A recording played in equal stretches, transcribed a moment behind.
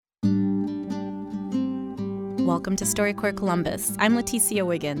welcome to StoryCorps Columbus. I'm Leticia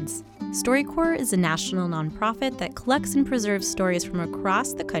Wiggins. StoryCorps is a national nonprofit that collects and preserves stories from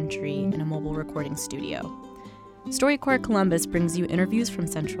across the country in a mobile recording studio. StoryCorps Columbus brings you interviews from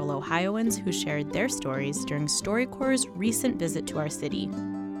Central Ohioans who shared their stories during StoryCorps' recent visit to our city.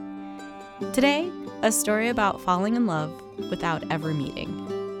 Today, a story about falling in love without ever meeting.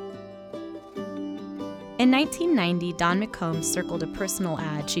 In 1990, Dawn McCombs circled a personal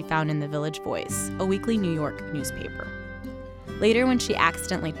ad she found in the Village Voice, a weekly New York newspaper. Later, when she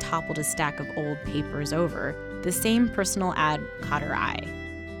accidentally toppled a stack of old papers over, the same personal ad caught her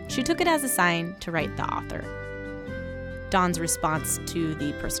eye. She took it as a sign to write the author. Dawn's response to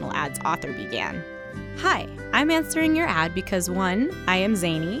the personal ad's author began, "Hi, I'm answering your ad because 1, I am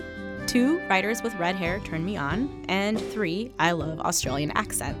zany, 2, writers with red hair turn me on, and 3, I love Australian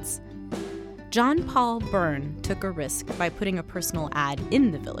accents." John Paul Byrne took a risk by putting a personal ad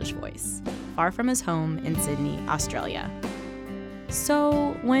in the Village Voice, far from his home in Sydney, Australia.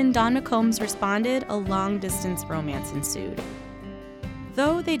 So when Dawn McCombs responded, a long-distance romance ensued.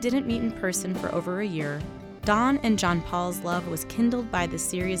 Though they didn't meet in person for over a year, Dawn and John Paul's love was kindled by the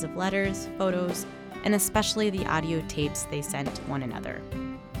series of letters, photos, and especially the audio tapes they sent one another.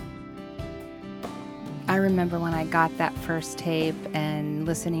 I remember when I got that first tape and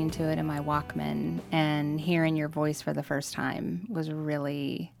listening to it in my Walkman and hearing your voice for the first time was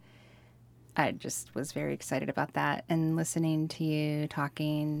really, I just was very excited about that. And listening to you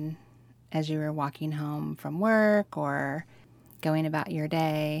talking as you were walking home from work or going about your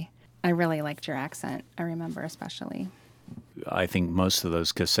day, I really liked your accent, I remember especially. I think most of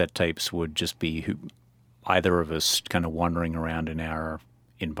those cassette tapes would just be either of us kind of wandering around in our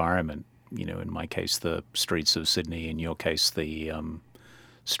environment. You know, in my case, the streets of Sydney, in your case, the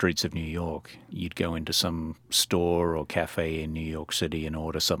streets of New York. You'd go into some store or cafe in New York City and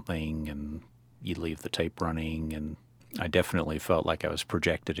order something, and you'd leave the tape running. And I definitely felt like I was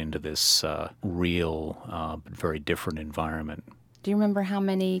projected into this real, but very different environment. Do you remember how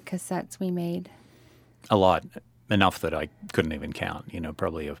many cassettes we made? A lot. Enough that I couldn't even count,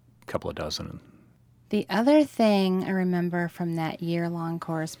 probably a couple of dozen. The other thing I remember from that year-long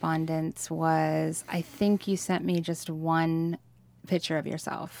correspondence was I think you sent me just one picture of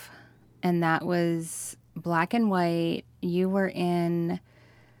yourself, and that was black and white. You were in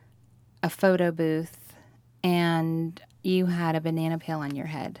a photo booth, and you had a banana peel on your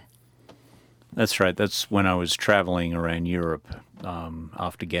head. That's right. That's when I was traveling around Europe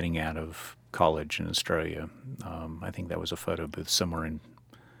after getting out of college in Australia. I think that was a photo booth somewhere in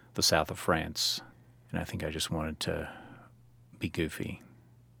the south of France. And I think I just wanted to be goofy,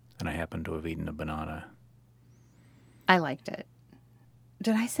 and I happened to have eaten a banana. I liked it.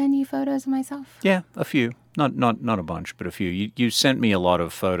 Did I send you photos of myself? Yeah, a few. Not a bunch, but a few. You sent me a lot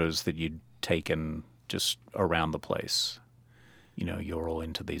of photos that you'd taken just around the place. You're all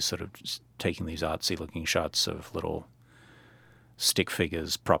into these sort of just taking these artsy-looking shots of little stick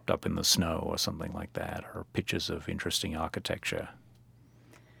figures propped up in the snow or something like that, or pictures of interesting architecture.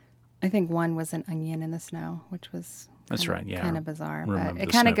 I think one was an onion in the snow, which was kind of bizarre. But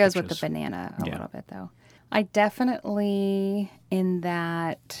it kind of goes with the banana a little bit, though. I definitely, in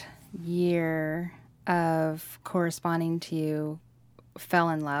that year of corresponding to you, fell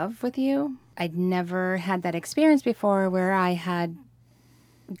in love with you. I'd never had that experience before where I had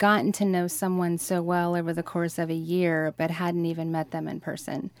gotten to know someone so well over the course of a year, but hadn't even met them in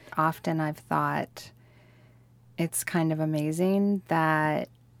person. Often I've thought it's kind of amazing that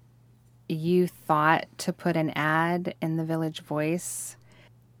you thought to put an ad in the Village Voice,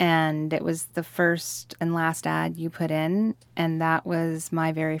 and it was the first and last ad you put in, and that was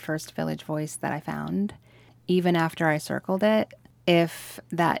my very first Village Voice that I found. Even after I circled it, if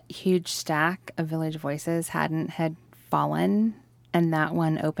that huge stack of Village Voices had fallen and that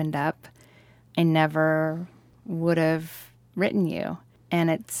one opened up, I never would have written you. And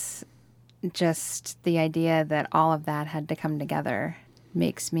it's just the idea that all of that had to come together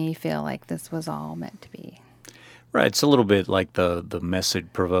makes me feel like this was all meant to be. Right. It's a little bit like the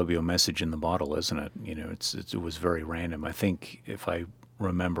proverbial message in the bottle, isn't it? It was very random. I think, if I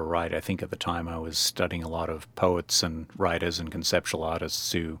remember right, I think at the time I was studying a lot of poets and writers and conceptual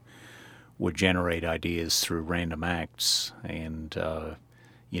artists who would generate ideas through random acts and,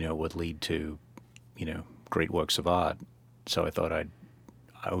 would lead to, great works of art. So I thought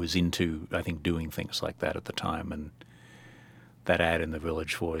I was into, I think, doing things like that at the time, and that ad in the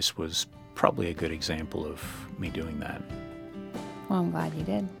Village Voice was probably a good example of me doing that. Well, I'm glad you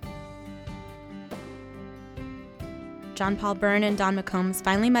did. John Paul Byrne and Dawn McCombs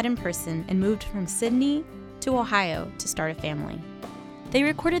finally met in person and moved from Sydney to Ohio to start a family. They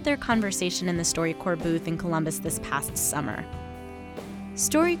recorded their conversation in the StoryCorps booth in Columbus this past summer.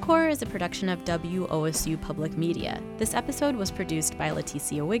 StoryCorps is a production of WOSU Public Media. This episode was produced by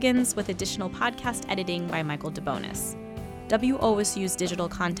Leticia Wiggins with additional podcast editing by Michael DeBonis. WOSU's digital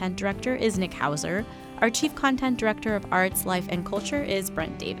content director is Nick Hauser. Our chief content director of arts, life, and culture is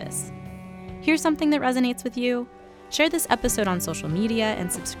Brent Davis. Here's something that resonates with you. Share this episode on social media and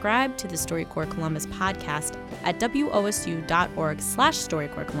subscribe to the StoryCorps Columbus podcast at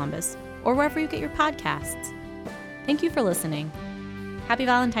wosu.org/StoryCorps or wherever you get your podcasts. Thank you for listening. Happy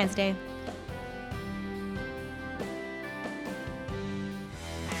Valentine's Day.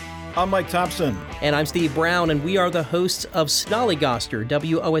 I'm Mike Thompson. And I'm Steve Brown, and we are the hosts of Snollygoster,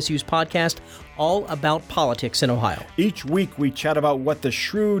 WOSU's podcast all about politics in Ohio. Each week we chat about what the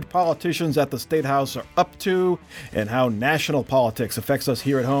shrewd politicians at the State House are up to and how national politics affects us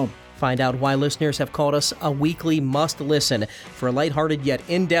here at home. Find out why listeners have called us a weekly must-listen. For a lighthearted yet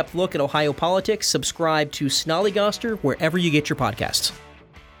in-depth look at Ohio politics, subscribe to Snollygoster wherever you get your podcasts.